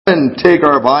And take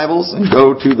our Bibles and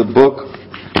go to the book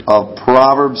of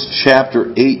Proverbs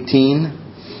chapter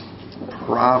 18.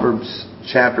 Proverbs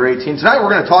chapter 18. Tonight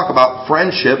we're going to talk about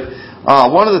friendship.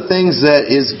 One of the things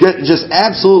that is just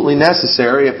absolutely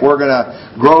necessary if we're going to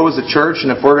grow as a church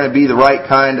and if we're going to be the right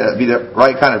kind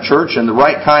of church and the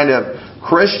right kind of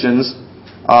Christians,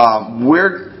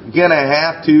 we're going to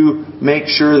have to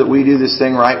make sure that we do this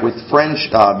thing right with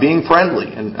being friendly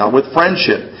and with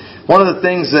friendship. One of the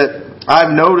things that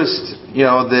I've noticed,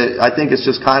 that I think it's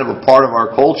just kind of a part of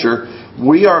our culture.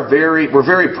 We're very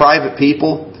private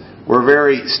people. We're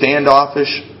very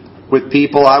standoffish with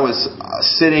people. I was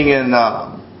sitting in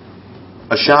a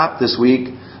shop this week.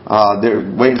 They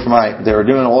were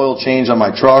doing an oil change on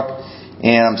my truck,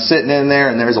 and I'm sitting in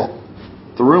there, and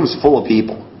the room's full of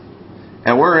people,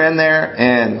 and we're in there,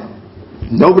 and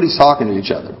nobody's talking to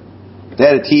each other. They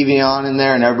had a TV on in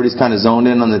there, and everybody's kind of zoned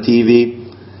in on the TV.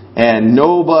 And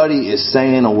nobody is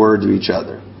saying a word to each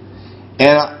other.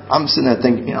 And I'm sitting there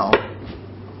thinking,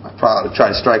 I probably try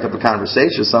to strike up a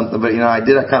conversation or something, but I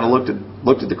kind of looked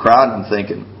at the crowd and I'm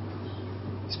thinking,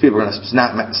 these people are going to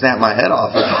snap my head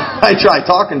off if I try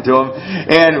talking to them.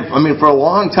 And for a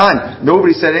long time,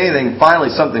 nobody said anything.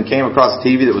 Finally, something came across the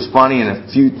TV that was funny, and a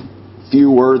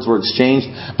few words were exchanged,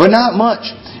 but not much.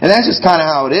 And that's just kind of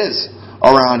how it is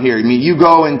around here. You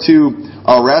go into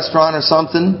a restaurant or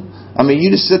something.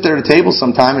 You just sit there at a table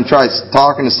sometime and try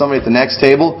talking to somebody at the next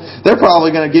table. They're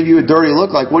probably going to give you a dirty look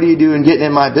like, what are you doing getting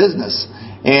in my business?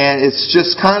 And it's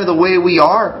just kind of the way we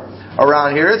are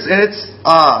around here. It's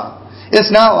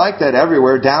not like that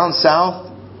everywhere. Down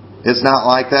south, it's not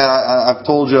like that. I've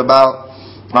told you about,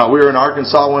 we were in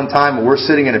Arkansas one time and we're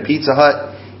sitting in a Pizza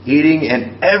Hut eating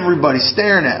and everybody's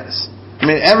staring at us.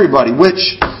 Everybody,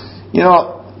 which,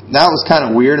 that was kind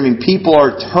of weird. People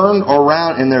are turned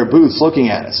around in their booths looking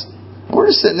at us. We're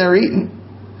just sitting there eating.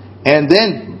 And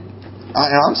then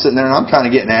I'm sitting there and I'm kind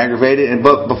of getting aggravated.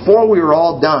 But before we were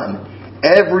all done,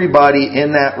 everybody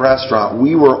in that restaurant,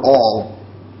 we were all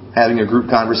having a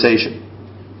group conversation.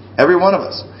 Every one of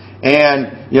us.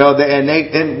 And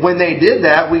when they did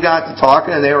that, we got to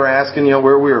talking and they were asking,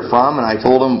 where we were from. And I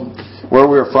told them where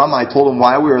we were from. I told them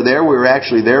why we were there. We were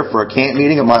actually there for a camp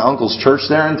meeting at my uncle's church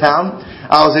there in town.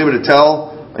 I was able to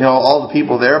tell, all the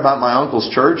people there about my uncle's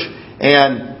church.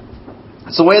 And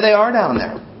it's the way they are down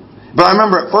there. But I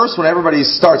remember at first when everybody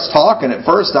starts talking, at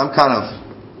first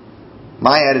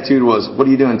my attitude was, what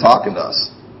are you doing talking to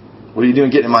us? What are you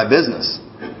doing getting in my business?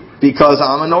 Because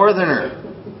I'm a northerner.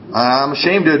 I'm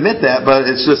ashamed to admit that, but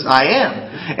it's just, I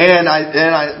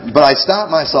am. But I stopped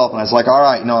myself and I was like, all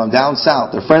right, I'm down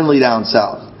south. They're friendly down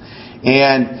south.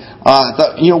 And,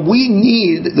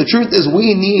 the truth is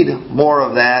we need more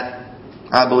of that,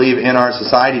 I believe, in our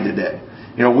society today.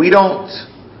 We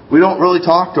don't really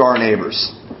talk to our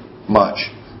neighbors much.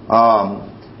 I'm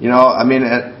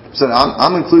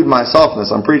including myself in this.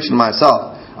 I'm preaching to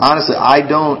myself. Honestly,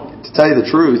 to tell you the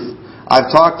truth, I've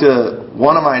talked to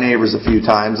one of my neighbors a few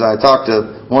times. I talked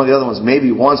to one of the other ones maybe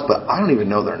once, but I don't even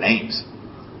know their names.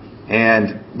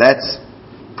 And that's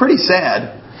pretty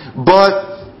sad.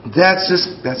 But that's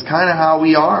kind of how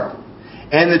we are.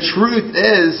 And the truth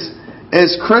is,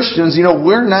 as Christians,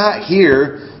 we're not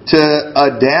here to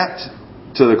adapt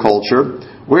to the culture.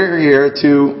 We're here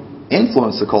to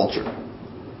influence the culture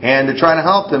and to try to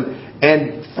help them.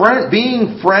 And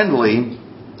being friendly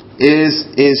is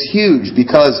huge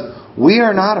because we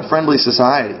are not a friendly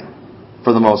society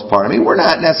for the most part. We're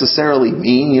not necessarily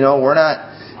mean. We're not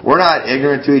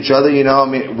ignorant to each other. We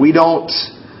don't.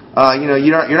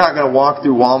 You're not going to walk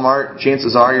through Walmart.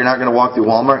 Chances are you're not going to walk through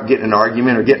Walmart and get in an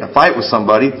argument or get in a fight with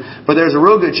somebody. But there's a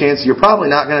real good chance you're probably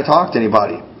not going to talk to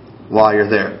anybody while you're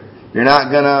there. You're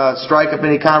not going to strike up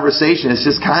any conversation. It's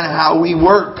just kind of how we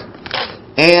work.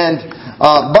 And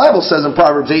the Bible says in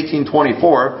Proverbs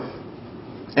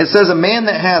 18:24, it says, a man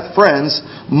that hath friends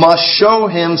must show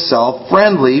himself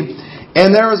friendly,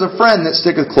 and there is a friend that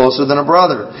sticketh closer than a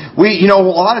brother. A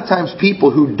lot of times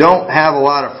people who don't have a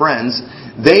lot of friends,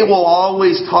 they will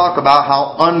always talk about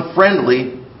how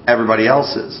unfriendly everybody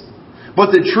else is.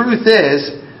 But the truth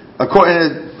is,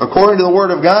 according to the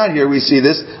Word of God here, we see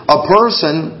this. A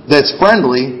person that's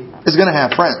friendly is going to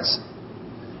have friends.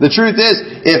 The truth is,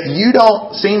 if you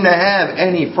don't seem to have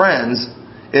any friends,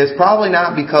 it's probably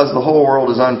not because the whole world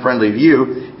is unfriendly to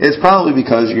you. It's probably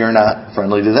because you're not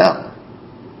friendly to them.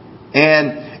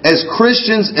 And as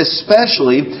Christians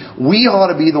especially, we ought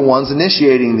to be the ones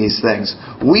initiating these things.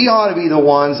 We ought to be the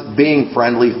ones being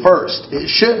friendly first.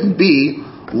 It shouldn't be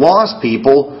lost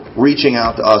people reaching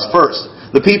out to us first.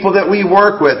 The people that we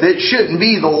work with, it shouldn't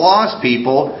be the lost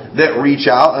people that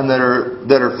reach out and that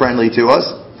are friendly to us.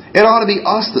 It ought to be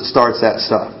us that starts that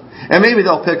stuff. And maybe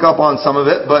they'll pick up on some of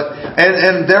it,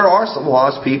 and there are some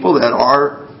lost people that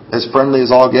are as friendly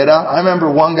as all get out. I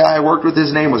remember one guy I worked with,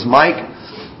 his name was Mike.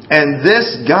 And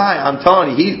this guy, I'm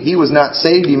telling you, he was not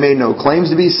saved. He made no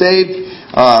claims to be saved,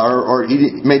 or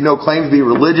he made no claim to be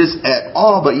religious at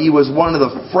all, but he was one of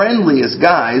the friendliest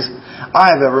guys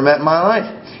I've ever met in my life.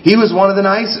 He was one of the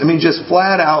just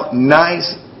flat out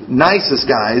nicest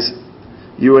guys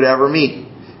you would ever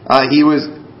meet. He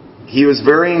was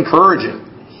very encouraging.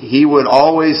 He would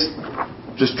always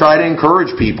just try to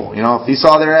encourage people. If he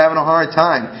saw they're having a hard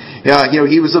time,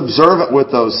 he was observant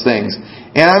with those things.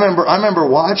 And I remember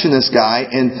watching this guy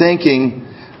and thinking,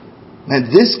 man,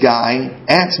 this guy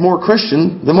acts more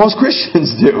Christian than most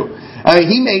Christians do.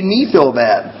 He made me feel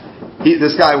bad.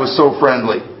 This guy was so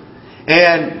friendly.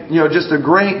 And, just a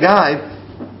great guy.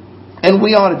 And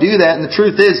we ought to do that. And the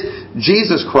truth is,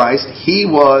 Jesus Christ, He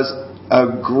was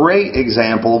a great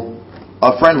example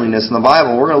of friendliness in the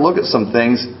Bible. We're going to look at some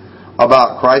things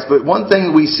about Christ. But one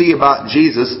thing we see about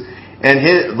Jesus and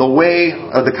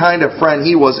the kind of friend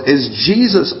He was, is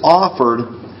Jesus offered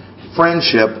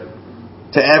friendship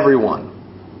to everyone.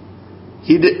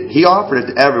 He offered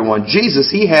it to everyone. Jesus,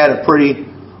 He had a pretty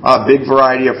big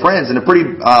variety of friends, and a pretty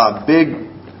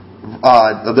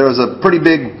there was a pretty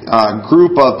big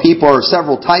group of people, or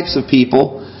several types of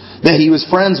people that He was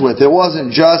friends with. It wasn't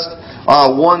just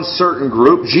one certain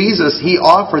group. Jesus, He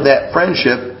offered that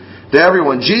friendship to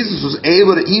everyone. Jesus was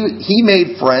able to, He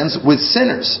made friends with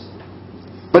sinners.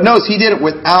 But notice He did it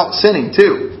without sinning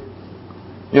too.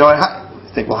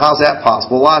 I think, well, how's that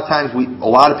possible? A lot of times a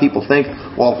lot of people think,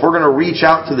 well, if we're going to reach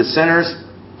out to the sinners,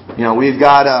 we've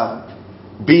got to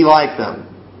be like them.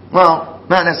 Well,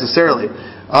 not necessarily.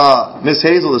 Miss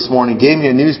Hazel this morning gave me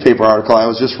a newspaper article I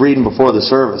was just reading before the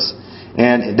service.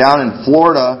 And down in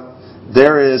Florida,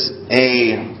 there is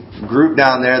a group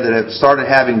down there that have started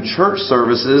having church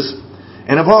services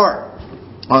in a bar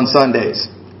on Sundays.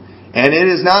 And it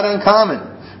is not uncommon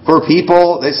for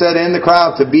people, they said, in the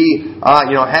crowd to be,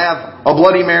 have a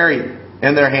Bloody Mary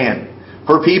in their hand.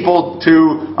 For people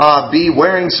to be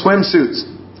wearing swimsuits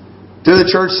to the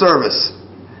church service.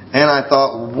 And I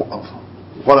thought,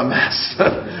 what a mess.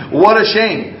 What a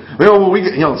shame.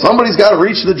 Somebody's got to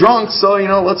reach the drunks, so,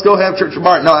 let's go have church at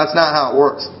bar. No, that's not how it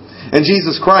works. And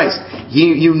Jesus Christ,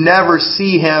 you never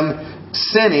see Him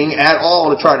sinning at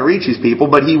all to try to reach these people,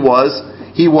 but He was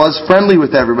friendly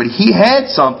with everybody. He had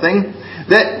something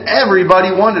that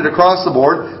everybody wanted across the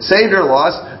board, saved or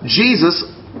lost. Jesus,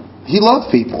 He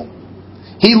loved people.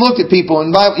 He looked at people,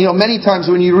 and many times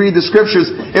when you read the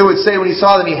Scriptures, it would say when He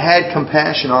saw them, He had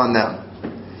compassion on them.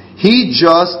 He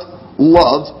just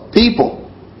loved people.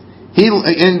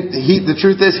 The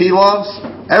truth is, He loves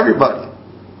everybody.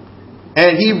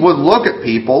 And He would look at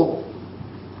people,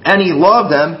 and He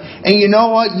loved them. And you know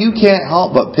what? You can't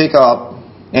help but pick up,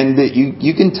 and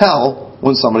you can tell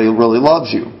when somebody really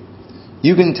loves you.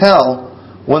 You can tell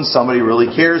when somebody really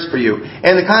cares for you.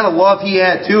 And the kind of love He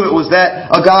had too, it was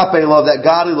that agape love, that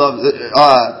godly love,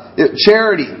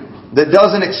 charity that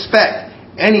doesn't expect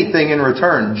anything in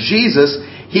return. Jesus,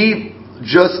 He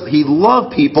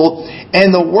loved people,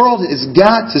 and the world has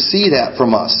got to see that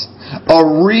from us. A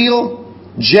real,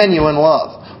 genuine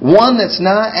love. One that's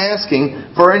not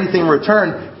asking for anything in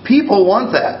return. People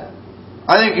want that.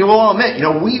 I think we'll all admit,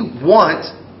 we want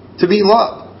to be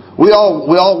loved. We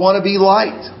all want to be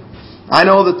liked. I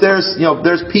know that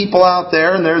there's people out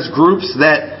there and there's groups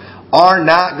that are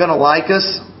not going to like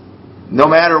us no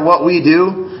matter what we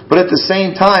do. But at the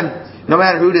same time, no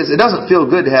matter who it is, it doesn't feel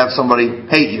good to have somebody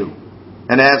hate you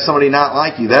and to have somebody not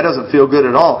like you. That doesn't feel good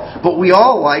at all. But we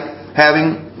all like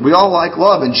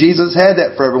love, and Jesus had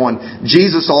that for everyone.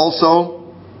 Jesus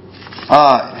also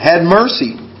had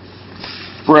mercy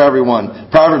for everyone.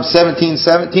 Proverbs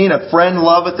 17:17, a friend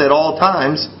loveth at all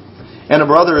times, and a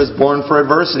brother is born for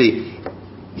adversity.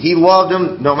 He loved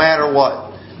him no matter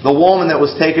what. The woman that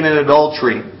was taken in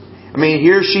adultery.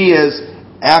 Here she is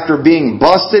after being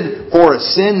busted for a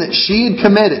sin that she had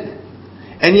committed.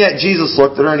 And yet Jesus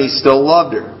looked at her and He still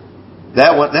loved her.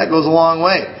 That goes a long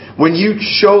way. When you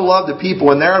show love to people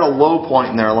when they're at a low point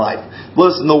in their life.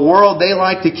 Listen, the world, they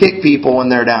like to kick people when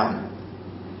they're down.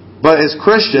 But as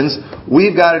Christians,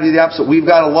 we've got to do the opposite. We've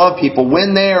got to love people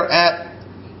when they are at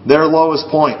their lowest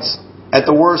points, at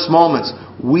the worst moments.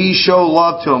 We show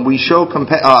love to them. We show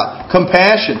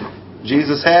compassion.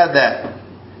 Jesus had that.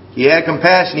 He had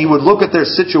compassion. He would look at their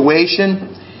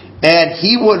situation and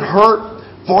He would hurt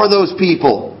for those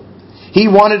people. He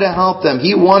wanted to help them.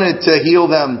 He wanted to heal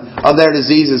them of their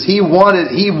diseases. He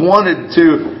wanted to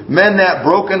mend that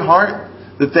broken heart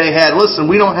that they had. Listen,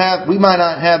 we might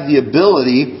not have the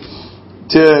ability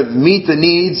to meet the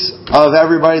needs of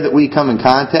everybody that we come in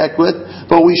contact with,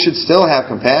 but we should still have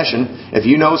compassion. If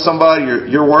you know somebody,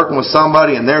 you're working with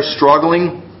somebody and they're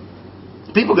struggling,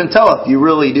 people can tell if you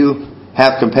really do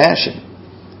have compassion,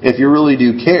 if you really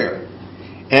do care.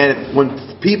 And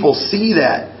when people see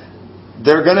that,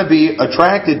 they're going to be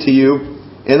attracted to you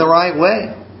in the right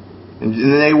way. And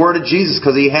they were to Jesus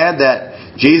because He had that.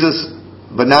 Jesus,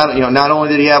 but not only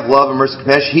did He have love and mercy and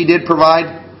compassion, He did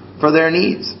provide for their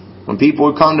needs. When people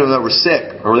would come to Him that were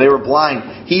sick or they were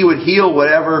blind, He would heal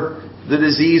whatever the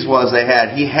disease was they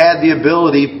had. He had the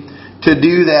ability to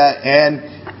do that. And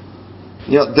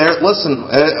we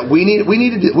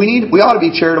ought to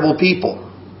be charitable people.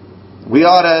 We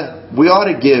ought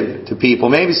to give to people.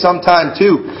 Maybe sometime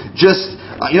too. Just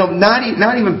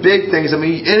not even big things. I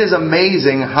mean, it is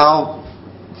amazing how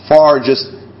far just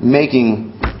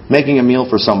making a meal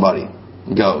for somebody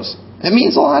goes. It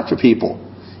means a lot to people.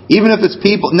 Even if it's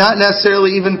people, not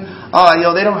necessarily even,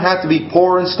 they don't have to be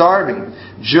poor and starving.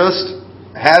 Just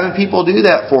having people do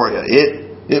that for you.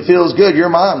 It feels good. Your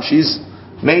mom, she's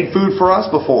made food for us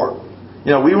before.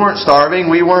 We weren't starving.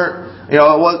 We weren't,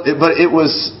 but it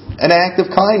was an act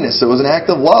of kindness. It was an act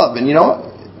of love. And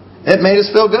it made us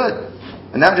feel good.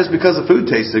 And not just because the food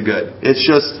tasted good. It's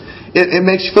just, it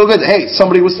makes you feel good. Hey,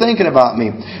 somebody was thinking about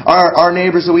me. Our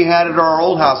neighbors that we had at our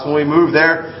old house when we moved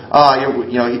there,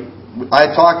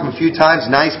 I talked to them a few times,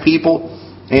 nice people,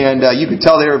 and you could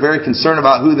tell they were very concerned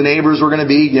about who the neighbors were going to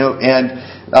be. And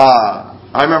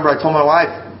I remember I told my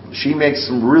wife, she makes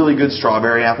some really good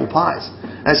strawberry apple pies.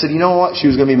 And I said, you know what?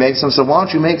 She was going to be making some. I said, why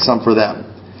don't you make some for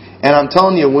them? And I'm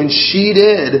telling you, when she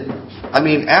did,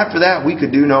 after that, we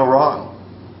could do no wrong.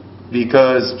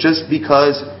 Because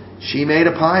she made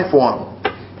a pie for them.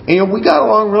 And we got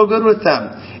along real good with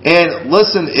them. And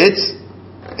listen,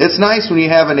 it's nice when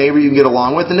you have a neighbor you can get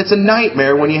along with, and it's a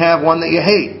nightmare when you have one that you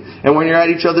hate and when you're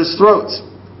at each other's throats.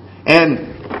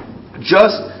 And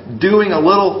just doing a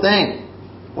little thing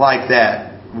like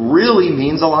that really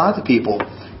means a lot to people,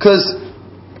 because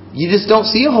you just don't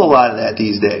see a whole lot of that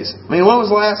these days. When was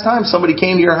the last time somebody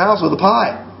came to your house with a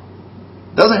pie?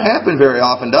 Doesn't happen very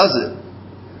often, does it?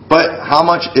 But how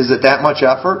much is it? That much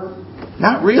effort?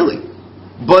 Not really.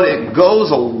 But it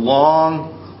goes a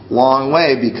long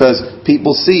way, because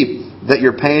people see that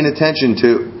you're paying attention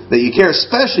to, that you care,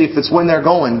 especially if it's when they're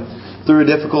going through a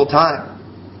difficult time.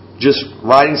 Just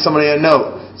writing somebody a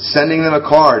note, sending them a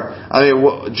card.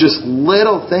 Just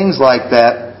little things like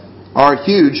that are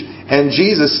huge. And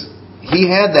Jesus, He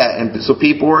had that, and so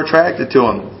people were attracted to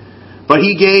Him. But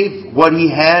He gave what He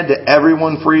had to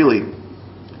everyone freely.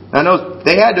 Now, note,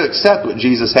 they had to accept what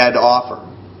Jesus had to offer.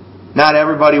 Not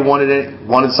everybody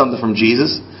wanted something from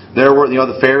Jesus. There were,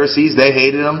 the Pharisees, they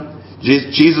hated Him.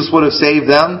 Jesus would have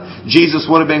saved them. Jesus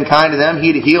would have been kind to them.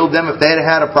 He'd healed them if they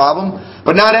had a problem.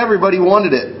 But not everybody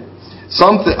wanted it.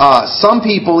 Some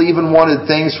people even wanted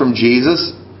things from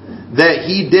Jesus that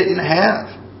He didn't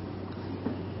have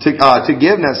to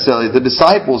give necessarily. The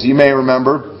disciples, you may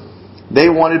remember,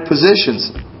 they wanted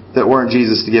positions that weren't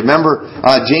Jesus to give. Remember,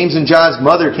 James and John's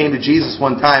mother came to Jesus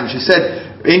one time. She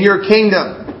said, in your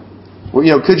kingdom,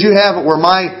 could you have it where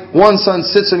my one son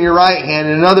sits on your right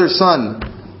hand and another son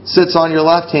sits on your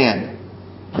left hand?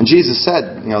 And Jesus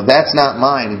said, that's not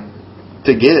mine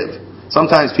to give.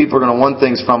 Sometimes people are going to want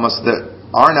things from us that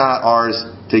are not ours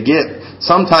to give.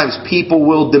 Sometimes people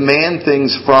will demand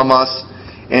things from us,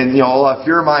 and if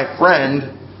you're my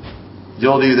friend,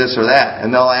 you'll do this or that,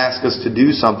 and they'll ask us to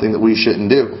do something that we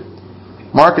shouldn't do.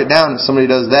 Mark it down if somebody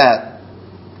does that.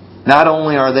 Not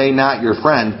only are they not your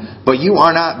friend, but you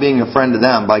are not being a friend to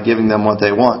them by giving them what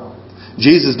they want.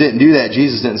 Jesus didn't do that.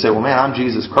 Jesus didn't say, well, man, I'm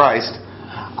Jesus Christ.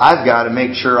 I've got to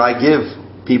make sure I give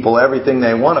people everything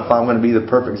they want if I'm going to be the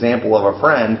perfect example of a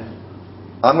friend.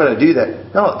 I'm going to do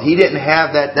that. No, He didn't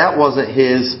have that. That wasn't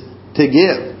His to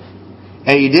give.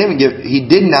 And He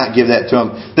did not give that to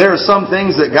Him. There are some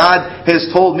things that God has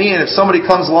told me, and if somebody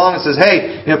comes along and says,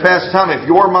 hey, Pastor Tom, if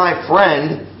you're my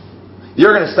friend,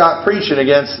 you're going to stop preaching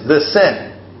against this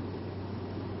sin.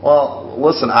 Well,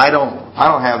 listen, I don't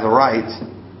have the right.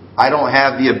 I don't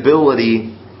have the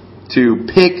ability to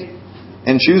pick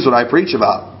and choose what I preach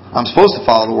about. I'm supposed to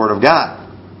follow the Word of God.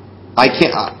 I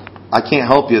can't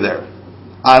help you there.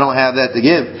 I don't have that to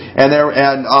give.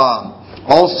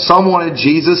 Also, some wanted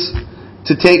Jesus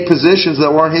to take positions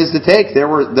that weren't His to take. There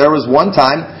was one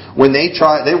time when they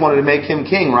wanted to make Him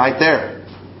king right there.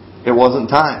 It wasn't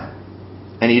time.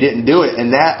 And He didn't do it.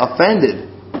 And that offended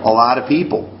a lot of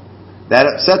people. That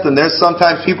upset them. There's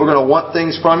sometimes people are going to want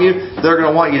things from you. They're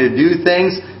going to want you to do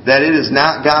things that it is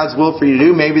not God's will for you to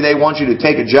do. Maybe they want you to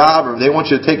take a job, or they want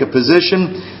you to take a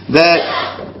position that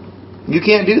You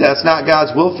can't do that. It's not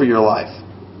God's will for your life.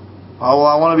 Oh,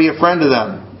 well, I want to be a friend to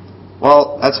them.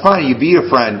 Well, that's fine. You be a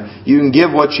friend. You can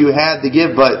give what you had to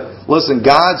give, but listen,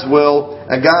 God's will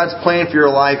and God's plan for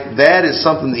your life, that is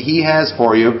something that He has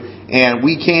for you, and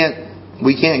we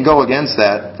can't go against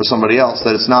that for somebody else,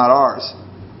 that it's not ours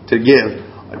to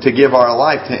give our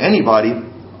life to anybody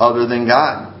other than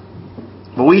God.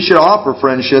 But we should offer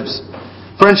friendship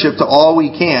to all we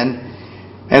can.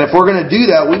 And if we're going to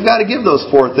do that, we've got to give those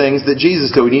 4 things that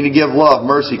Jesus did. We need to give love,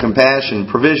 mercy,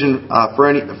 compassion, provision for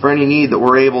any need that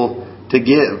we're able to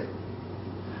give.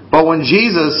 But when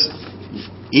Jesus,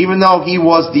 even though He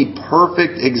was the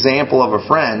perfect example of a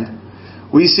friend,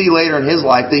 we see later in His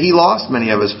life that He lost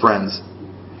many of His friends.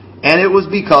 And it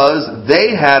was because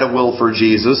they had a will for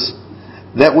Jesus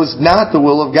that was not the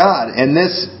will of God. And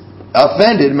this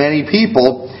offended many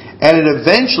people, and it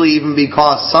eventually even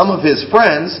caused some of His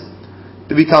friends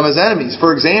to become His enemies.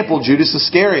 For example, Judas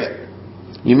Iscariot.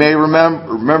 You may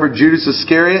remember Judas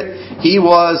Iscariot. He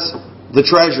was the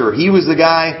treasurer. He was the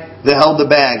guy that held the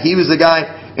bag. He was the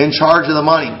guy in charge of the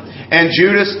money. And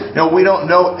Judas, we don't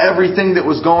know everything that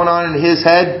was going on in his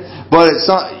head, but it's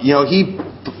not,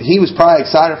 he was probably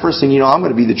excited first thing, I'm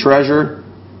going to be the treasurer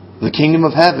of the kingdom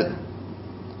of heaven.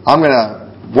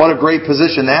 What a great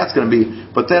position that's going to be.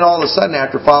 But then all of a sudden,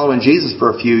 after following Jesus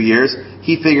for a few years,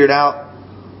 he figured out,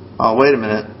 oh, wait a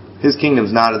minute, his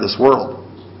kingdom's not of this world.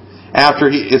 After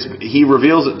he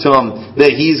reveals it to him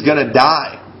that he's going to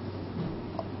die,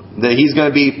 that he's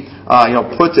going to be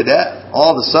put to death.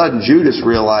 All of a sudden, Judas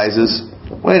realizes,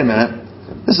 wait a minute,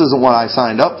 this isn't what I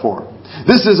signed up for.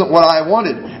 This isn't what I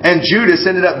wanted. And Judas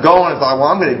ended up going and thought, well,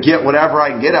 I'm going to get whatever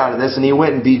I can get out of this. And he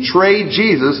went and betrayed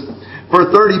Jesus for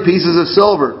 30 pieces of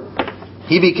silver.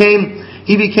 He became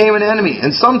an enemy.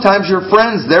 And sometimes your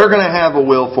friends, they're going to have a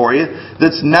will for you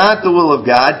that's not the will of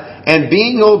God. And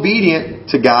being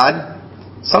obedient to God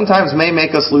sometimes may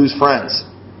make us lose friends.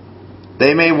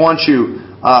 They may want you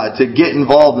to get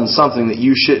involved in something that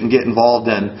you shouldn't get involved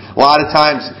in. A lot of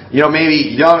times,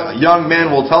 maybe young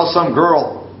men will tell some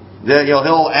girl that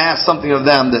he'll ask something of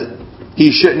them that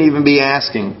he shouldn't even be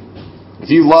asking. If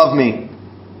you love me,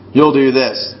 you'll do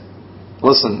this.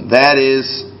 Listen,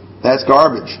 that's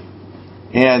garbage.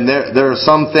 And there are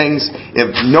some things,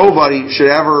 if nobody should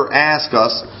ever ask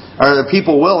us, or the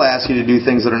people will ask you to do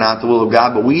things that are not the will of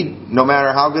God, but no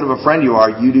matter how good of a friend you are,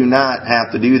 you do not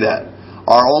have to do that.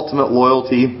 Our ultimate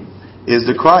loyalty is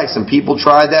to Christ. And people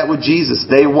tried that with Jesus.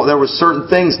 There were certain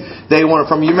things they wanted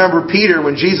from him. You remember Peter,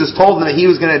 when Jesus told them that he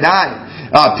was going to die.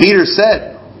 Peter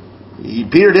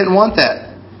didn't want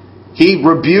that. He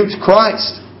rebuked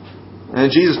Christ. And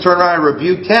Jesus turned around and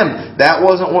rebuked him. That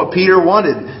wasn't what Peter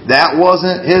wanted. That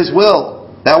wasn't his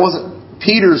will. That wasn't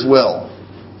Peter's will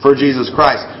for Jesus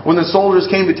Christ. When the soldiers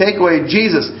came to take away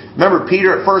Jesus, remember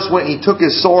Peter at first went and he took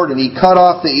his sword and he cut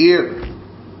off the ear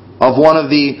of one of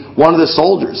the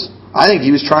soldiers. I think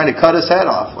he was trying to cut his head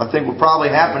off. I think what probably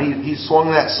happened, he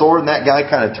swung that sword and that guy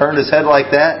kind of turned his head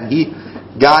like that and he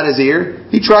got his ear.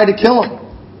 He tried to kill him.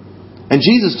 And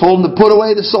Jesus told him to put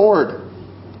away the sword.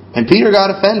 And Peter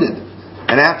got offended.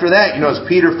 And after that, as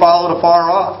Peter followed afar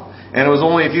off, and it was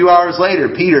only a few hours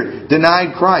later, Peter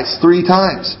denied Christ 3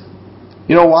 times.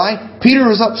 You know why? Peter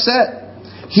was upset.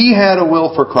 He had a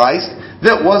will for Christ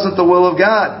that wasn't the will of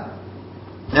God.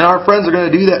 And our friends are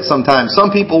going to do that sometimes.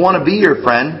 Some people want to be your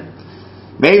friend.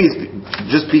 Maybe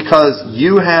it's just because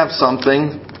you have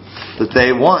something that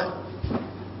they want.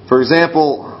 For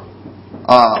example,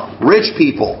 rich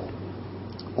people.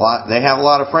 They have a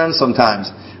lot of friends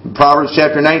sometimes. Proverbs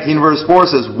chapter 19 verse 4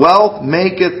 says, wealth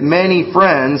maketh many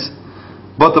friends,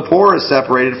 but the poor is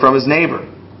separated from his neighbor.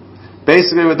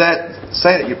 Basically with that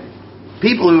saying,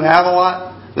 people who have a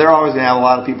lot, they're always going to have a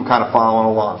lot of people kind of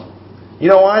following along. You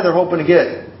know why? They're hoping to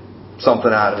get something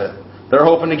out of it. They're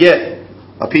hoping to get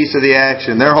a piece of the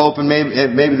action. They're hoping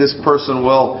maybe this person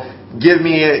will give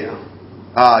me a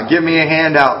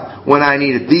handout when I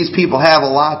need it. These people have a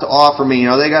lot to offer me.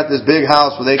 They got this big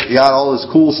house where they got all this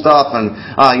cool stuff, and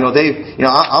I'm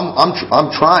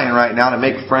trying right now to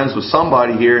make friends with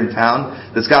somebody here in town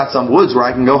that's got some woods where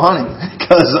I can go hunting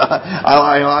because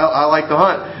I like to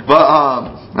hunt. But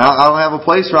I don't have a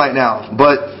place right now.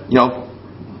 But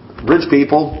rich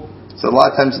people, so a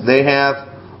lot of times they have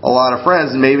a lot of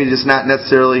friends, and maybe just not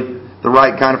necessarily the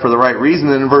right kind for the right reason.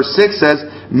 And in verse 6 says,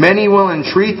 many will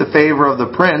entreat the favor of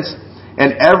the prince,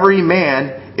 and every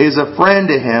man is a friend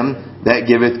to him that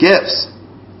giveth gifts.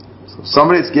 So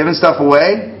somebody that's giving stuff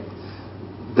away,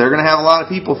 they're going to have a lot of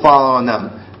people following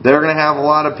them. They're going to have a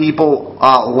lot of people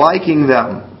liking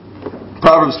them.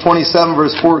 Proverbs 27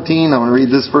 verse 14, I'm going to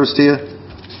read this verse to you.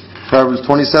 Proverbs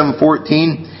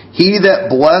 27:14. He that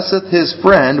blesseth his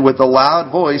friend with a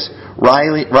loud voice,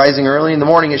 rising early in the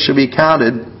morning, it shall be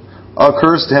counted a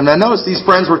curse to him. Now notice these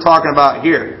friends we're talking about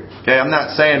here. Okay, I'm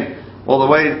not saying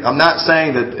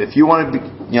that if you want to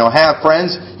have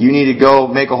friends, you need to go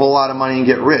make a whole lot of money and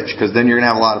get rich, because then you're going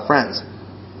to have a lot of friends.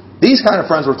 These kind of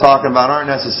friends we're talking about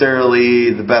aren't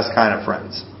necessarily the best kind of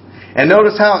friends. And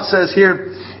notice how it says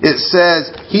here, it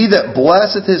says, he that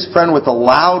blesseth his friend with a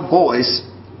loud voice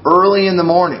early in the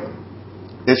morning,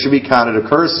 it should be counted a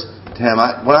curse to him.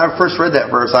 When I first read that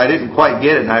verse, I didn't quite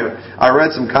get it, and I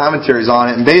read some commentaries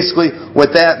on it. And basically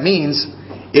what that means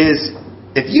is,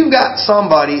 if you've got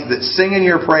somebody that's singing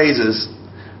your praises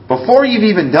before you've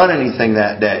even done anything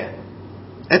that day,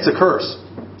 it's a curse.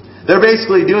 They're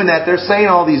basically doing that. They're saying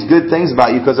all these good things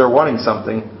about you because they're wanting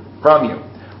something from you.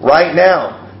 Right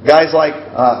now, guys like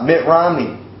Mitt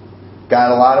Romney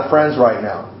got a lot of friends right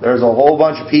now. There's a whole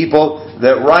bunch of people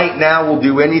that right now will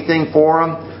do anything for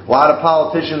him. A lot of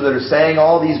politicians that are saying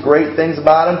all these great things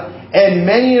about him. And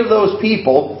many of those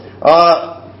people,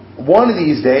 one of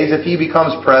these days, if he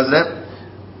becomes president,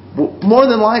 more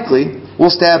than likely will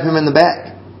stab him in the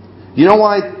back. You know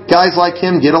why guys like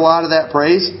him get a lot of that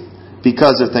praise?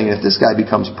 Because they're thinking, if this guy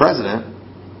becomes president,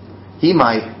 he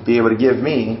might be able to give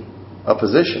me a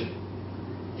position.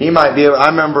 He might be able,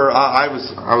 I remember I was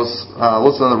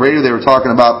listening on the radio, they were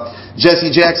talking about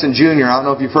Jesse Jackson Jr. I don't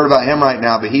know if you've heard about him right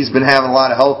now, but he's been having a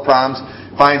lot of health problems.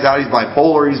 Finds out he's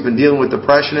bipolar, he's been dealing with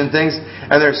depression and things.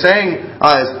 And they're saying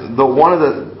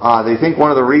they think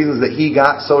one of the reasons that he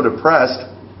got so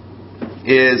depressed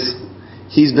is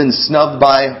he's been snubbed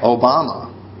by Obama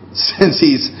since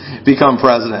he's become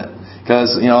president.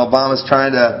 Because, Obama's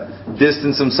trying to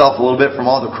distance himself a little bit from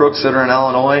all the crooks that are in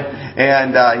Illinois.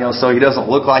 And, so he doesn't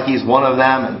look like he's one of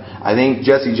them. And I think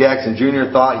Jesse Jackson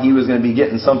Jr. thought he was going to be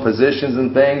getting some positions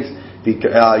and things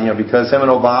because him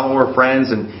and Obama were friends,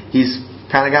 and he's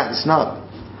kind of gotten snubbed.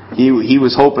 He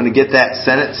was hoping to get that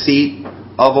Senate seat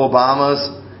of Obama's,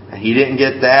 and he didn't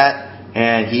get that,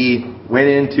 and he went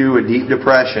into a deep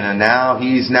depression, and now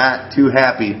he's not too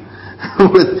happy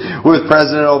with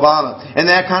President Obama. And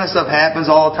that kind of stuff happens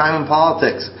all the time in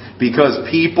politics, because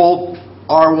people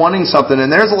are wanting something.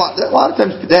 And there's a lot of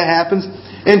times that happens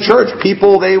in church.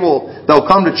 People, they'll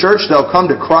come to church, they'll come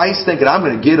to Christ thinking, I'm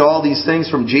going to get all these things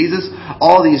from Jesus,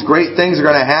 all these great things are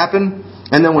going to happen.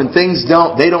 And then when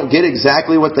they don't get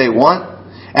exactly what they want,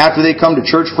 after they come to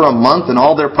church for a month and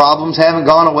all their problems haven't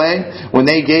gone away, when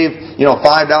they gave, $5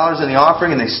 in the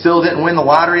offering and they still didn't win the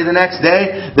lottery the next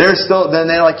day, they're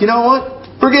like, you know what?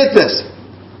 Forget this.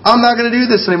 I'm not going to do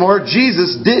this anymore.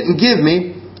 Jesus didn't give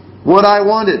me what I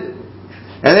wanted.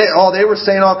 And they were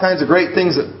saying all kinds of great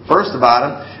things at first about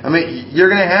him. I mean, you're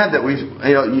going to have that.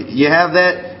 You have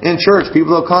that in church.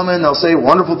 People will come in, they'll say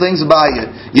wonderful things about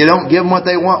you. You don't give them what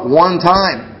they want one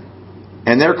time,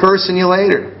 and they're cursing you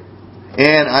later.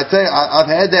 And I tell you, I've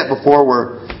had that before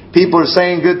where people are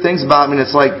saying good things about me, and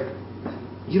it's like,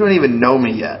 you don't even know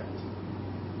me yet.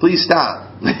 Please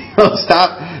stop.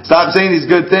 Stop saying these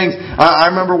good things. I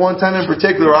remember one time in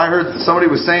particular, I heard somebody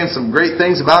was saying some great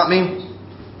things about me.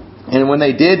 And when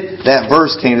they did, that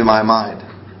verse came to my mind.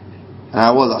 And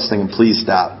I was thinking, please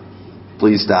stop.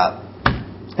 Please stop.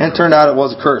 And it turned out it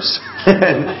was a curse.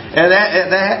 and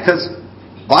that, because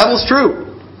the Bible's true.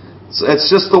 So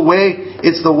it's just the way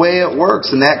it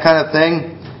works. And that kind of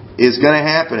thing is going to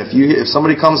happen. If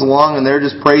somebody comes along and they're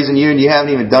just praising you and you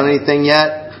haven't even done anything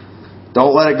yet,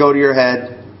 don't let it go to your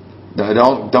head.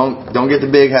 Don't get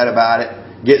the big head about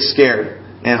it. Get scared.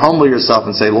 And humble yourself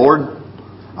and say, Lord,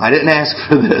 I didn't ask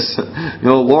for this.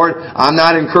 Lord, I'm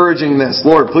not encouraging this.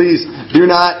 Lord, please do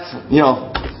not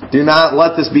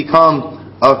let this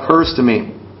become a curse to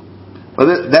me.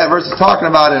 But that verse is talking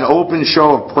about an open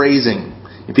show of praising.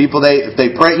 People, if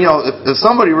they pray, if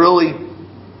somebody really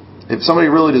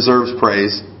deserves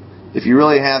praise, if you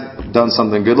really have done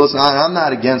something good, listen, I'm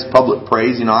not against public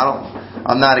praise.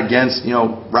 I'm not against,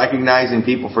 recognizing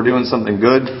people for doing something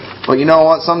good. But you know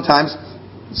what? Sometimes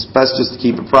it's best just to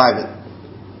keep it private.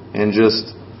 And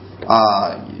just,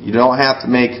 you don't have to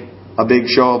make a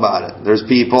big show about it. There's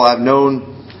people I've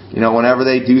known, whenever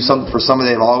they do something for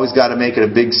somebody, they've always got to make it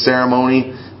a big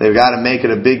ceremony. They've got to make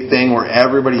it a big thing where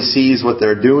everybody sees what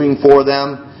they're doing for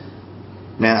them.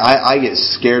 Man, I get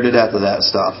scared to death of that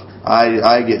stuff.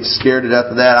 I get scared to death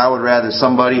of that. I would rather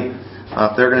somebody,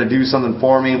 if they're going to do something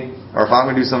for me, or if I'm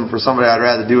going to do something for somebody, I'd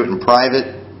rather do it in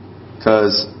private.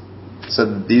 Because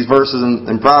these verses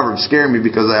in Proverbs scare me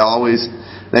because they always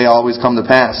come to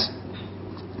pass.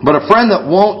 But a friend that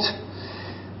won't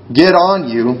get on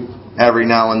you every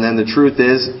now and then, the truth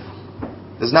is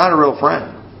not a real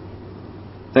friend.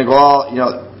 Think,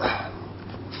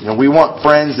 We want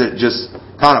friends that just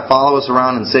kind of follow us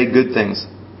around and say good things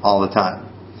all the time.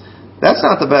 That's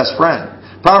not the best friend.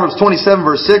 Proverbs 27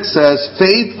 verse 6 says,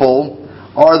 "Faithful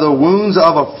are the wounds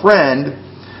of a friend,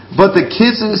 but the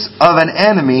kisses of an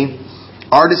enemy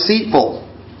are deceitful."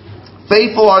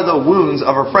 Faithful are the wounds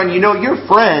of a friend. Your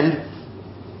friend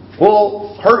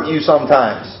will hurt you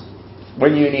sometimes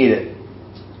when you need it.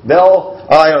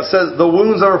 It says the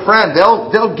wounds of a friend.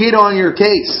 They'll get on your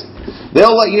case.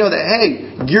 They'll let you know that,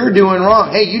 hey, you're doing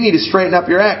wrong. Hey, you need to straighten up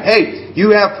your act. Hey,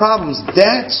 you have problems.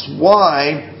 That's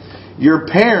why your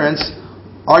parents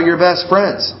are your best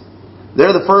friends.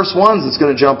 They're the first ones that's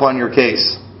going to jump on your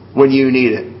case when you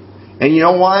need it. And you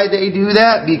know why they do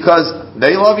that? Because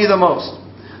they love you the most.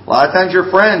 A lot of times your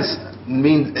friends,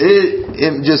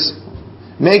 it just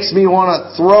makes me want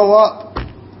to throw up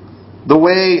the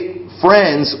way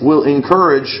friends will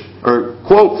encourage, or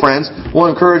quote friends, will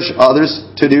encourage others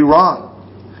to do wrong.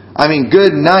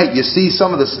 Good night. You see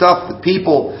some of the stuff that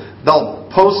people, they'll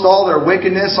post all their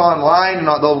wickedness online, and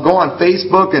they'll go on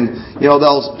Facebook and,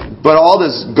 they'll put all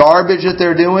this garbage that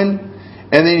they're doing,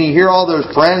 and then you hear all their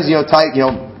friends,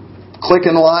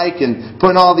 clicking like and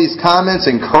putting all these comments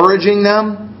encouraging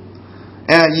them.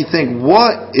 And you think,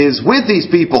 what is with these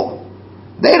people?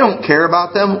 They don't care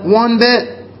about them one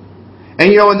bit. And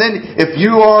then if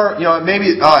you are,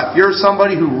 if you're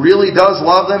somebody who really does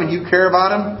love them and you care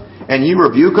about them and you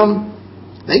rebuke them,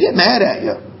 they get mad at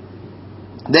you.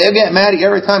 They'll get mad at you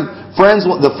every time.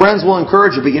 The friends will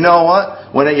encourage you, but you know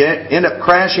what? When you end up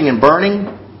crashing and burning,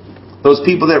 those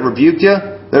people that rebuked you,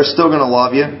 they're still going to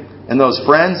love you. And those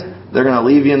friends, they're going to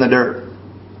leave you in the dirt.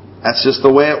 That's just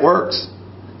the way it works.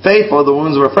 Faithful are the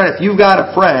wounds of a friend. If you've got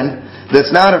a friend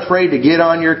that's not afraid to get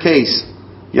on your case,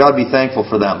 you ought to be thankful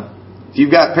for them. If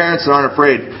you've got parents that aren't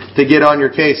afraid to get on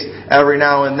your case every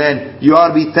now and then, you ought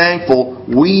to be thankful.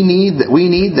 We need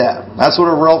that. That's what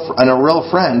a real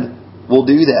friend will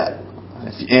do that.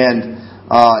 And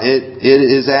it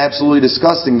is absolutely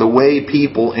disgusting the way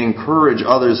people encourage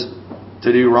others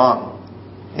to do wrong.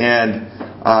 And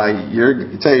you're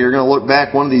going to look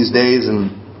back one of these days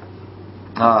and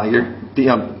you're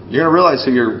going to realize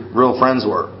who your real friends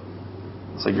were.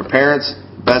 It's like your parents,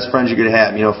 best friends you could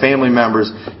have, family members,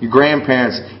 your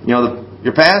grandparents,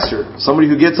 your pastor, somebody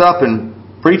who gets up and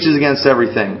preaches against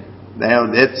everything.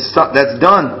 That's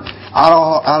done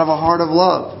out of a heart of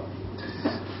love.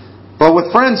 But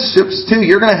with friendships too,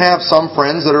 you're going to have some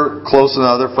friends that are closer than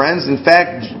other friends. In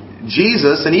fact,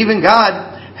 Jesus and even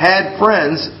God had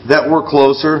friends that were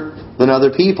closer than other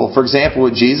people. For example,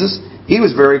 with Jesus, He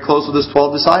was very close with His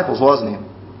 12 disciples, wasn't He?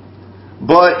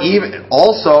 But even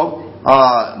also,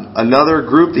 another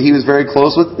group that He was very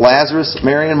close with, Lazarus,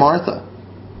 Mary, and Martha.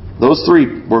 Those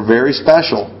three were very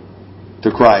special to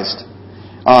Christ.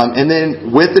 And then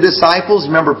with the disciples,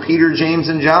 remember Peter, James,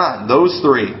 and John. Those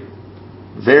three,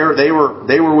 they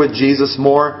were with Jesus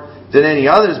more than any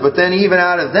others. But then even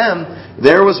out of them,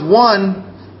 there was one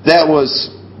that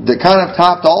kind of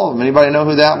topped all of them. Anybody know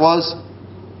who that was?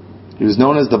 He was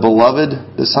known as the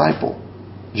beloved disciple,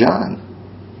 John.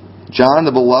 John,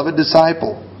 the beloved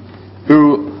disciple,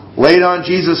 who laid on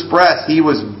Jesus' breast. He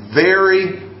was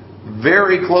very,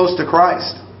 very close to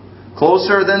Christ.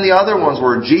 Closer than the other ones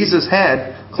were. Jesus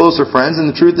had closer friends, and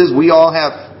the truth is we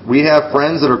have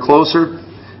friends that are closer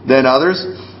than others.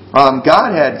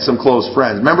 God had some close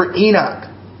friends. Remember Enoch?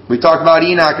 We talked about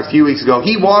Enoch a few weeks ago.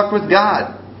 He walked with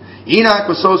God. Enoch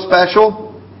was so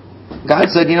special, God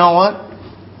said, you know what?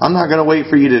 I'm not going to wait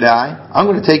for you to die. I'm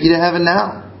going to take you to heaven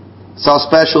now. That's how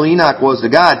special Enoch was to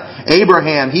God.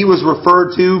 Abraham, he was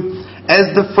referred to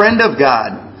as the friend of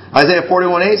God. Isaiah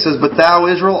 41:8 says, "But thou,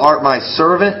 Israel, art my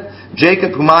servant,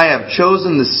 Jacob, whom I have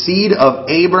chosen, the seed of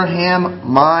Abraham,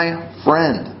 my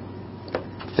friend."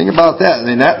 Think about that.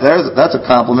 That's a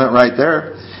compliment right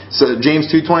there. So James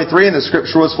 2:23, "And the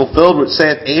scripture was fulfilled, which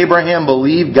saith, Abraham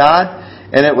believed God,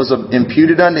 and it was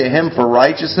imputed unto him for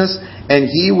righteousness, and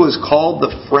he was called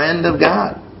the friend of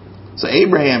God." So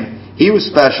Abraham, he was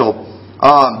special.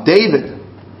 David,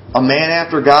 a man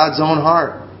after God's own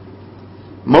heart.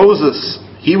 Moses,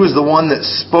 he was the one that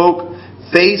spoke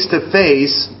face to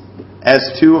face as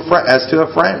to a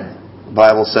friend, the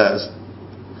Bible says.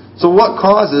 So what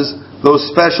causes those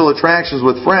special attractions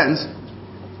with friends?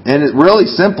 And really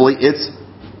simply, it's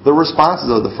the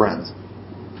responses of the friends.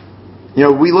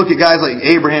 We look at guys like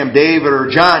Abraham, David, or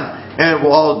John, and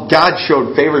God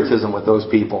showed favoritism with those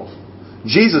people.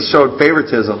 Jesus showed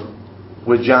favoritism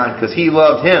with John because He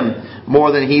loved him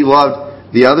more than He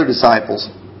loved the other disciples.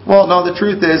 Well, no, the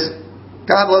truth is,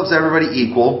 God loves everybody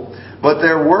equal, but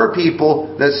there were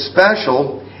people that's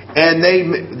special, and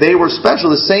they were special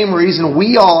the same reason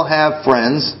we all have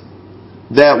friends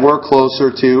that we're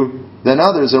closer to than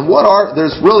others. And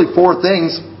there's really 4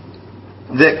 things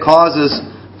that causes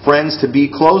friends to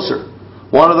be closer.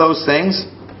 One of those things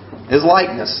is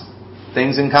likeness,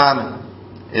 things in common.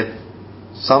 If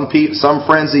some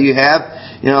friends that you have,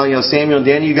 Samuel and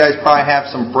Danny, you guys probably have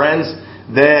some friends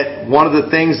that one of the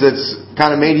things that's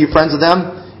kind of made you friends with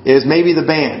them is maybe the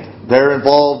band. They're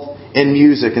involved in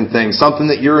music and things, something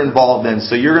that you're involved in.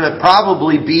 So you're going to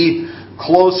probably be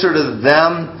closer to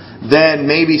them than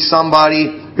maybe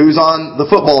somebody who's on the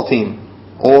football team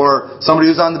or somebody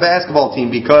who's on the basketball team,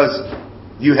 because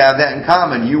you have that in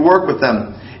common. You work with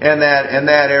them in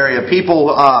that area.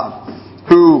 People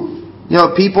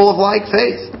people of like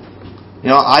faith.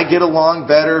 I get along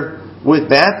better with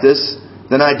Baptists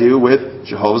than I do with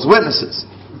Jehovah's Witnesses.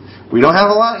 We don't have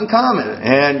a lot in common.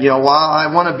 And, while I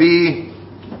want to be,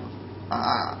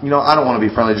 I don't want to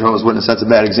be friendly to Jehovah's Witness. That's a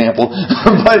bad example.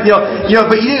 but you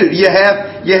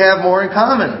have more in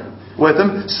common with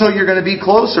them. So you're going to be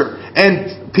closer.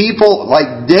 And people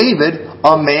like David,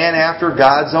 a man after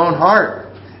God's own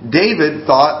heart. David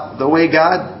thought the way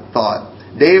God thought.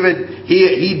 David,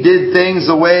 he did things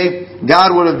the way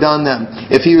God would have done them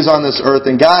if he was on this earth.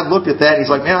 And God looked at that and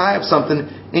He's like, man, I have something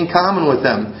in common with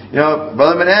them.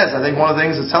 Brother Menez, I think one of the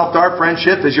things that's helped our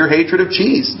friendship is your hatred of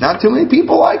cheese. Not too many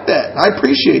people like that. I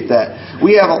appreciate that.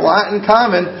 We have a lot in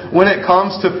common when it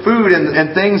comes to food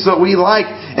and things that we like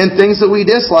and things that we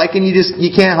dislike, and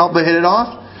you can't help but hit it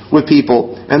off with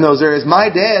people in those areas.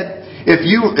 My dad, if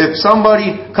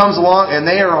somebody comes along and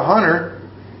they are a hunter,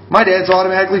 my dad's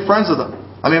automatically friends with them.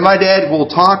 I mean, my dad will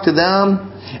talk to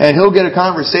them and he'll get a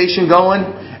conversation going,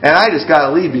 and I just got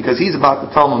to leave because he's about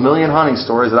to tell them a million hunting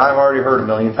stories that I've already heard a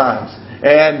million times.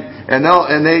 And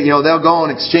they'll go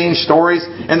and exchange stories.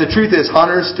 And the truth is,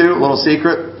 hunters too, a little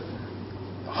secret,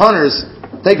 hunters,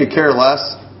 they could care less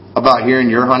about hearing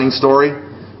your hunting story,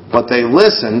 but they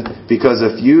listen, because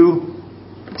if you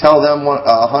tell them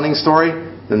a hunting story,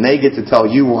 then they get to tell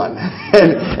you one.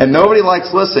 and nobody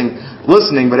likes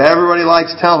listening, but everybody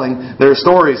likes telling their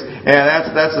stories. And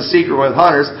that's the secret with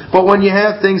hunters. But when you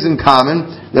have things in common,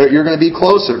 you're going to be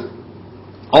closer.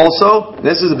 Also,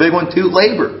 this is a big one too,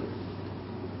 labor.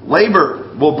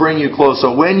 Labor will bring you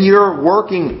closer. When you're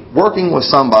working with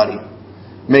somebody,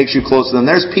 makes you close to them.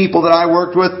 There's people that I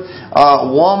worked with,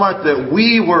 Walmart, that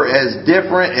we were as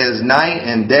different as night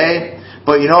and day.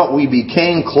 But we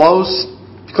became close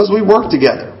because we worked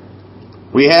together.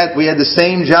 We had the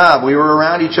same job. We were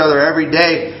around each other every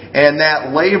day, and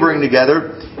that laboring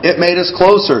together, it made us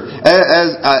closer.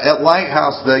 At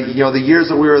Lighthouse, the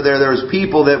years that we were there was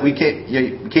people that we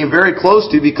became very close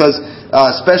to, because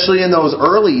especially in those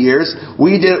early years,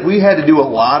 we had to do a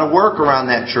lot of work around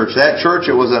that church. That church,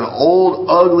 it was an old,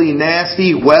 ugly,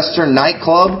 nasty Western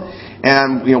nightclub,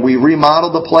 and we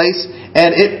remodeled the place,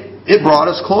 and it brought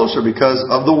us closer because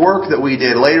of the work that we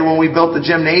did. Later, when we built the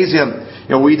gymnasium,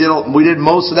 we did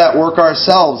most of that work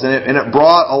ourselves, and it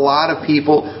brought a lot of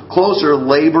people closer.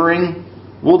 Laboring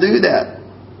will do that.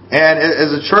 And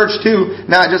as a church too,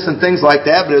 not just in things like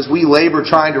that, but as we labor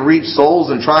trying to reach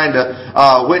souls and trying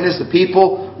to witness to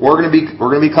people, we're going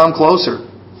to become closer.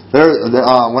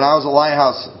 When I was at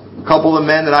Lighthouse, a couple of the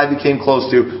men that I became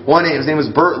close to, his name was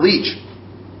Bert Leach.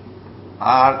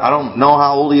 I don't know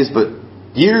how old he is, but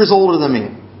years older than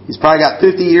me. He's probably got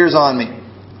 50 years on me.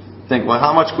 Think, well,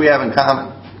 how much do we have in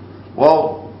common?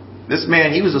 Well, this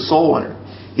man, he was a soul winner.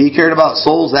 He cared about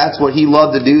souls. That's what he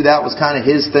loved to do. That was kind of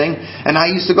his thing. And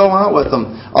I used to go out with him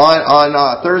on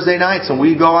Thursday nights, and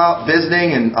we'd go out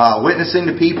visiting and witnessing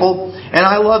to people. And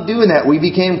I loved doing that. We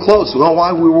became close. Well,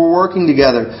 why? We were working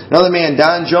together. Another man,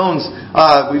 Don Jones,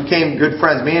 we became good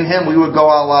friends. Me and him, we would go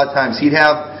out a lot of times. He'd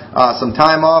have some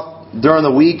time off during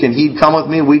the week, and he'd come with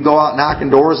me. We'd go out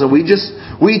knocking doors, and we'd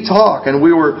talk, and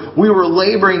we were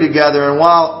laboring together. And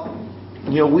while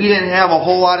we didn't have a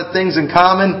whole lot of things in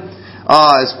common,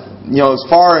 as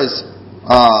far as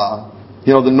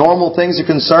the normal things are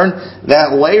concerned,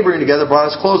 that laboring together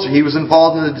brought us closer. He was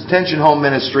involved in the detention home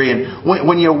ministry, and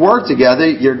when you work together,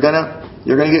 you're gonna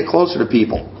get closer to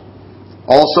people.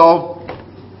 Also,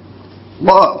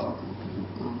 love.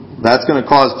 That's going to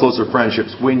cause closer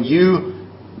friendships. When you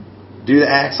do the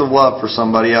acts of love for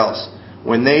somebody else,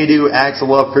 when they do acts of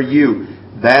love for you,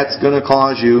 that's going to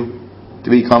cause you to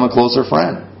become a closer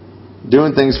friend.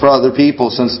 Doing things for other people.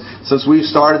 Since we've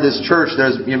started this church,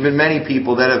 there's been many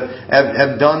people that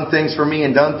have done things for me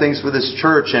and done things for this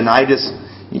church, and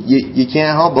you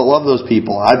can't help but love those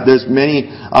people. There's many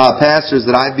pastors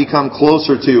that I've become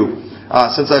closer to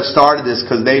since I've started this,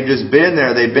 because they've just been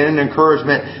there. They've been an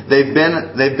encouragement. They've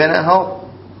been a help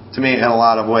to me in a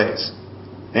lot of ways.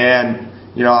 And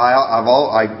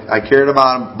I cared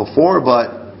about them before,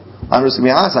 but I'm just going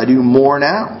to be honest, I do more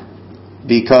now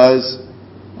because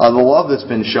of the love that's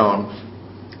been shown.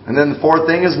 And then the fourth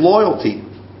thing is loyalty.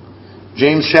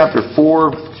 James chapter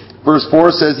 4, verse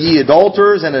 4 says, Ye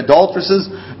adulterers and adulteresses,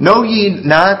 know ye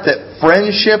not that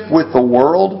friendship with the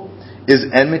world is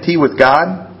enmity with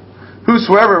God?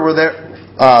 Whosoever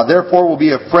therefore will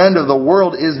be a friend of the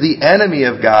world is the enemy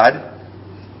of God.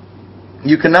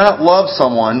 You cannot love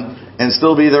someone and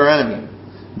still be their enemy.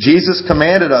 Jesus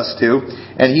commanded us to,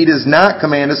 and He does not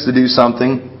command us to do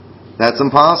something that's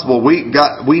impossible. We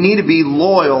need to be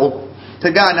loyal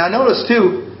to God. Now notice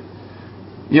too,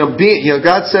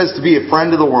 God says to be a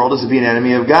friend of the world is to be an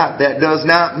enemy of God. That does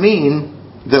not mean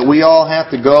that we all have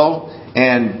to go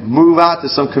and move out to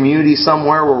some community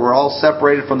somewhere where we're all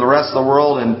separated from the rest of the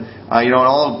world and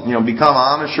become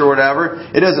Amish or whatever.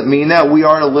 It doesn't mean that. We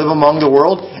are to live among the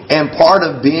world, and part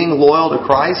of being loyal to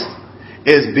Christ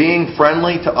is being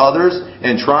friendly to others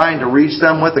and trying to reach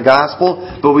them with the gospel.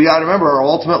 But we got to remember, our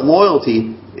ultimate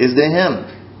loyalty is to Him.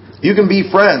 You can be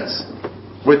friends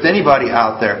with anybody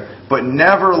out there, but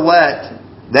never let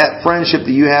that friendship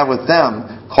that you have with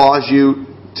them cause you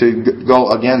to go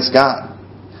against God.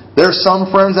 There's some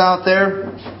friends out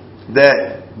there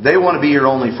that they want to be your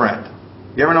only friend.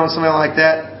 You ever known somebody like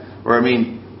that? Or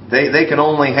they can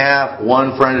only have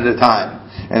one friend at a time.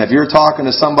 And if you're talking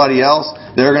to somebody else,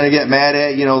 they're going to get mad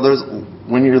at you.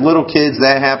 When you're little kids,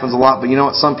 that happens a lot. But you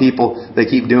know what? Some people, they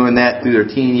keep doing that through their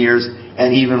teen years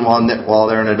and even while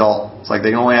they're an adult. It's like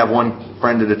they can only have one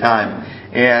friend at a time.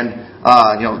 And,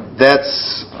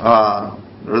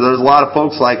 there's a lot of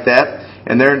folks like that.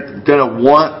 And they're going to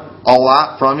want a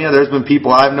lot from you. There's been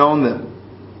people I've known that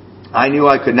I knew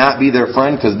I could not be their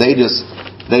friend because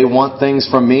they want things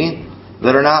from me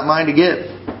that are not mine to give.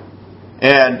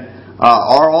 And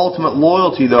our ultimate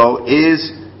loyalty, though,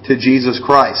 is to Jesus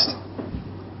Christ.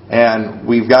 And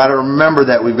we've got to remember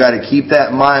that. We've got to keep that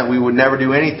in mind. We would never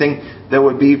do anything that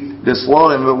would be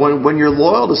disloyal. But when you're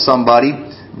loyal to somebody,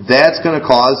 that's going to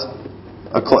cause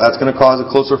a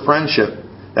closer friendship.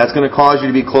 That's going to cause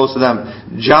you to be close to them.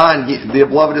 John, the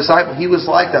beloved disciple, he was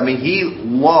like that. He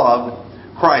loved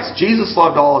Christ. Jesus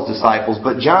loved all His disciples,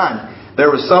 but John,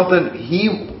 there was something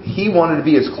he wanted to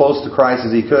be as close to Christ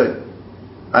as he could.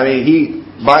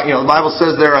 The Bible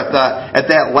says there at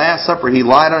that Last Supper, he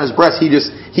lied on His breast.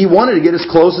 He wanted to get as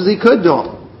close as he could to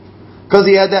Him because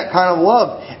he had that kind of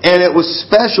love, and it was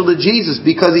special to Jesus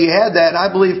because he had that. And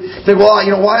I believe,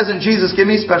 why doesn't Jesus give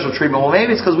me special treatment? Well,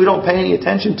 maybe it's because we don't pay any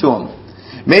attention to Him.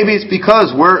 Maybe it's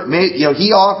because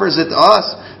He offers it to us.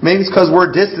 Maybe it's because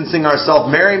we're distancing ourselves.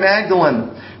 Mary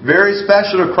Magdalene, very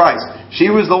special to Christ.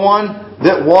 She was the one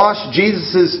that washed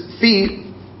Jesus' feet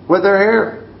with her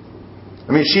hair.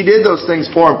 She did those things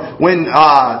for Him. When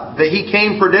He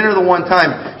came for dinner the one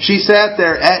time, she sat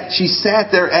there at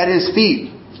His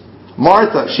feet.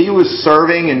 Martha, she was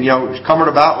serving and coming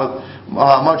about with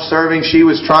much serving. She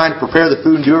was trying to prepare the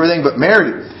food and do everything. But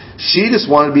Mary, she just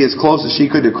wanted to be as close as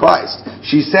she could to Christ.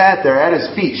 She sat there at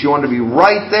His feet. She wanted to be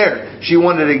right there. She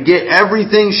wanted to get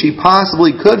everything she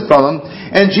possibly could from Him.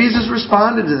 And Jesus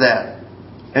responded to that.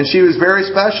 And she was very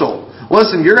special.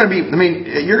 Listen, you're going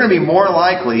to be more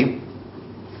likely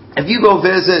if you go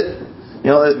visit,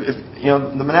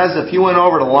 the Menezes, if you went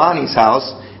over to Lonnie's house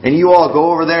and you all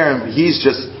go over there and he's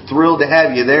just thrilled to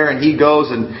have you there and he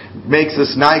goes and makes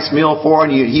this nice meal for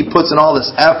you and he puts in all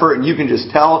this effort and you can just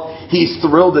tell he's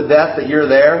thrilled to death that you're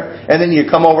there. And then you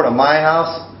come over to my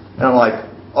house and I'm like,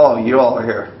 oh, you all are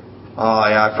here. Oh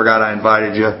yeah, I forgot I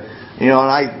invited you. And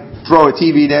I throw a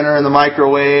TV dinner in the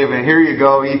microwave and here you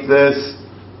go, eat this.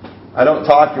 I don't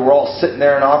talk to you. We're all sitting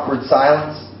there in awkward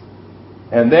silence.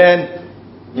 And then,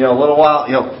 a little while,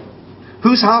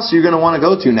 whose house are you going to want to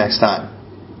go to next time?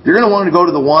 You're going to want to go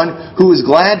to the one who is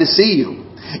glad to see you.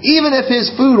 Even if his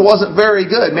food wasn't very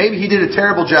good. Maybe he did a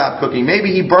terrible job cooking.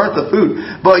 Maybe he burnt the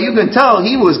food. But you can tell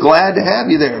he was glad to have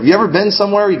you there. Have you ever been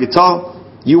somewhere you could tell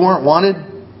you weren't wanted?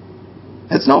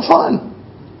 It's no fun.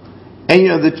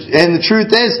 And the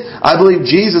truth is, I believe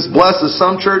Jesus blesses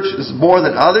some churches more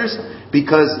than others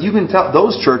because you can tell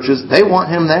those churches, they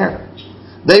want Him there.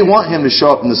 They want Him to show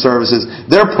up in the services.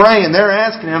 They're praying. They're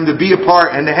asking Him to be a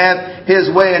part and to have His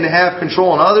way and to have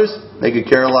control. And others, they could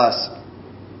care less.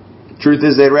 The truth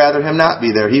is, they'd rather Him not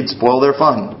be there. He'd spoil their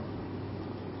fun.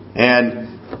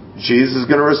 And Jesus is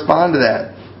going to respond to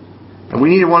that. And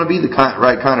we need to want to be the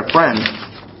right kind of friend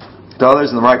to others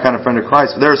and the right kind of friend to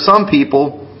Christ. But there are some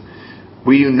people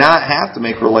we do not have to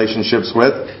make relationships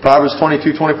with. Proverbs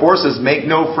 22:24 says, make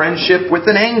no friendship with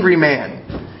an angry man.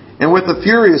 And with a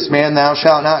furious man thou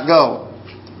shalt not go.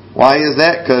 Why is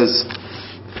that? Because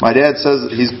My dad says,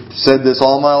 he's said this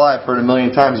all my life, heard it a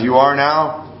million times. You are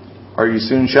now, or you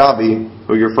soon shall be,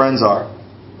 who your friends are.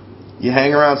 You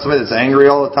hang around somebody that's angry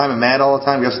all the time and mad all the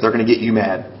time, guess what? They're going to get you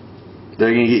mad. They're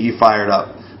going to get you fired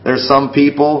up. There's some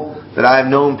people that I've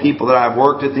known, people that I've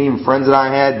worked with, even friends that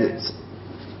I had, it's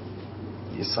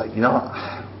like, I'm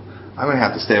going to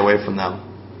have to stay away from them.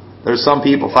 There's some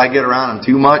people, if I get around them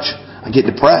too much, I get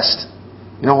depressed.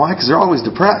 You know why? Because they're always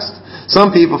depressed.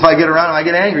 Some people, if I get around them, I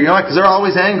get angry. You know why? Because they're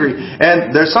always angry.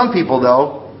 And there's some people,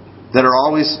 though, that are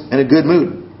always in a good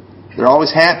mood. They're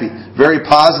always happy. Very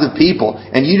positive people.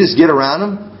 And you just get around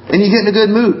them, and you get in a good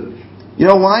mood. You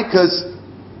know why? Because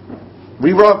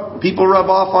people rub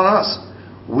off on us.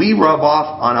 We rub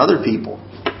off on other people.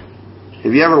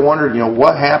 Have you ever wondered,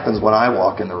 what happens when I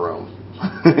walk in the room?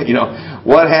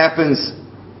 What happens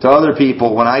to other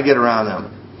people when I get around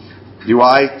them? Do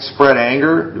I spread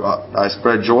anger? Do I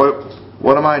spread joy?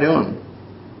 What am I doing?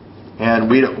 And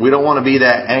we don't want to be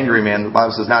that angry man the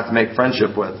Bible says not to make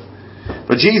friendship with.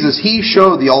 But Jesus, He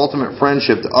showed the ultimate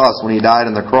friendship to us when He died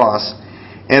on the cross.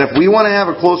 And if we want to have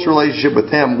a close relationship with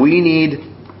Him, we need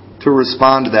to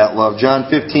respond to that love. John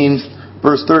 15,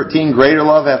 verse 13, greater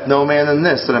love hath no man than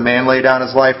this, that a man lay down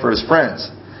his life for his friends.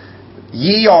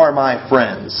 Ye are my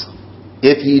friends,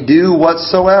 if ye do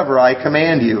whatsoever I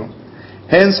command you.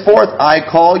 Henceforth I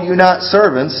call you not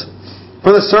servants,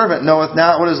 for the servant knoweth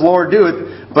not what his Lord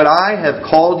doeth, but I have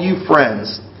called you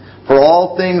friends. For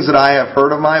all things that I have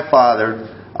heard of my Father,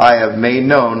 I have made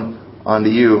known unto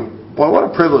you. Boy, what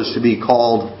a privilege to be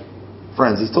called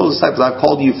friends. He told his disciples, I've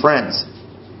called you friends.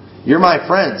 You're my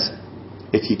friends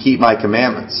if you keep my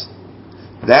commandments.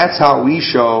 That's how we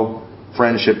show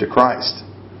friendship to Christ,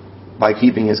 by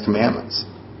keeping His commandments.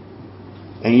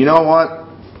 And you know what?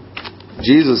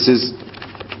 Jesus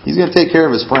He's going to take care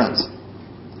of His friends.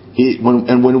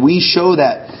 When we show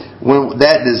that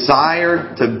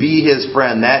desire to be His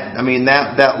friend,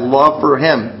 that love for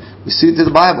Him, we see it through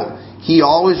the Bible. He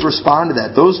always responded to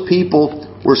that. Those people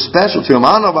were special to Him.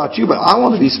 I don't know about you, but I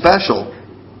want to be special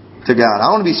to God. I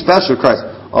want to be special to Christ.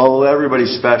 Oh,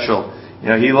 everybody's special.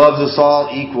 He loves us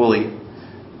all equally.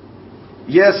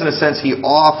 Yes, in a sense, He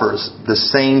offers the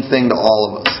same thing to all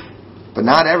of us. But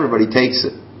not everybody takes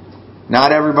it.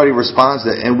 Not everybody responds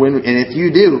to it. And if you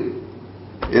do,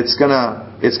 it's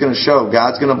gonna show.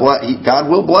 God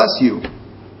will bless you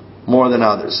more than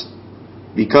others.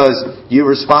 Because you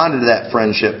responded to that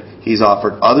friendship He's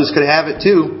offered. Others could have it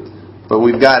too. But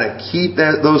we've got to keep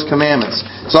those commandments.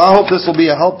 So I hope this will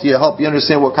be a help to you, help you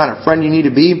understand what kind of friend you need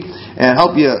to be, and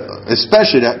help you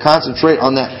especially to concentrate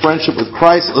on that friendship with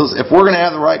Christ. If we're going to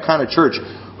have the right kind of church,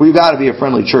 we've got to be a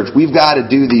friendly church. We've got to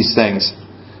do these things.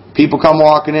 People come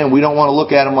walking in, we don't want to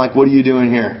look at them like, what are you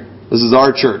doing here? This is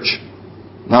our church.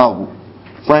 No,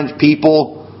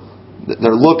 people,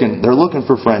 they're looking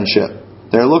for friendship.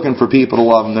 They're looking for people to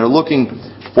love them. They're looking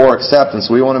for acceptance.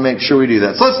 We want to make sure we do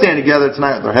that. So let's stand together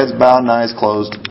tonight with our heads bowed and eyes closed.